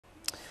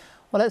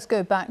Well, let's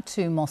go back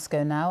to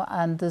Moscow now,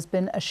 and there's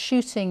been a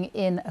shooting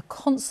in a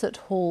concert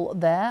hall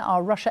there.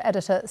 Our Russia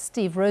editor,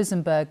 Steve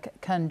Rosenberg,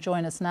 can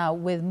join us now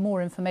with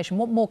more information.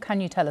 What more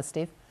can you tell us,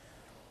 Steve?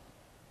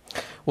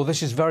 Well,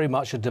 this is very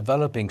much a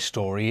developing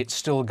story. It's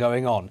still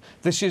going on.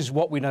 This is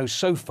what we know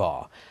so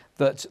far,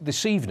 that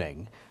this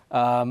evening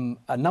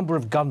a number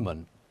of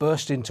gunmen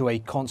burst into a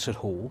concert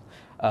hall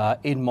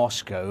in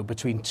Moscow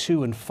between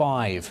 2 and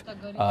 5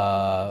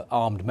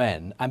 armed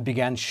men and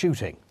began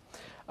shooting.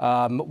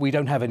 We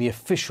don't have any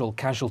official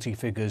casualty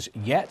figures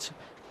yet,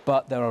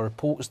 but there are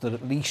reports that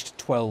at least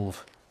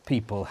 12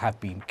 people have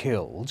been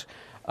killed.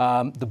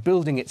 The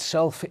building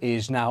itself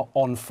is now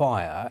on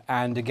fire,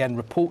 and again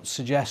reports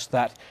suggest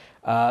that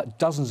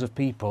dozens of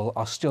people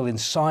are still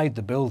inside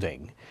the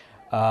building,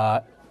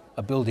 a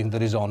building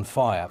that is on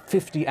fire.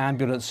 50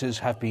 ambulances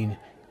have been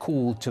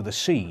called to the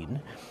scene.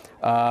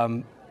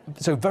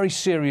 So very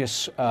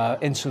serious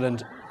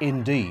incident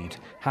indeed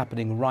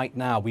happening right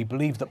now. We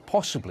believe that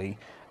possibly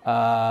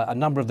a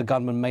number of the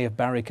gunmen may have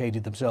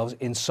barricaded themselves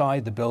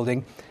inside the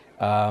building.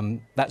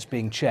 That's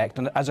being checked.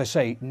 And as I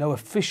say, no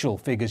official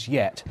figures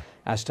yet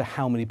as to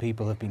how many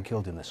people have been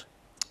killed in this.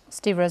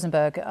 Steve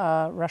Rosenberg,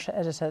 our Russia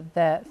editor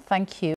there. Thank you.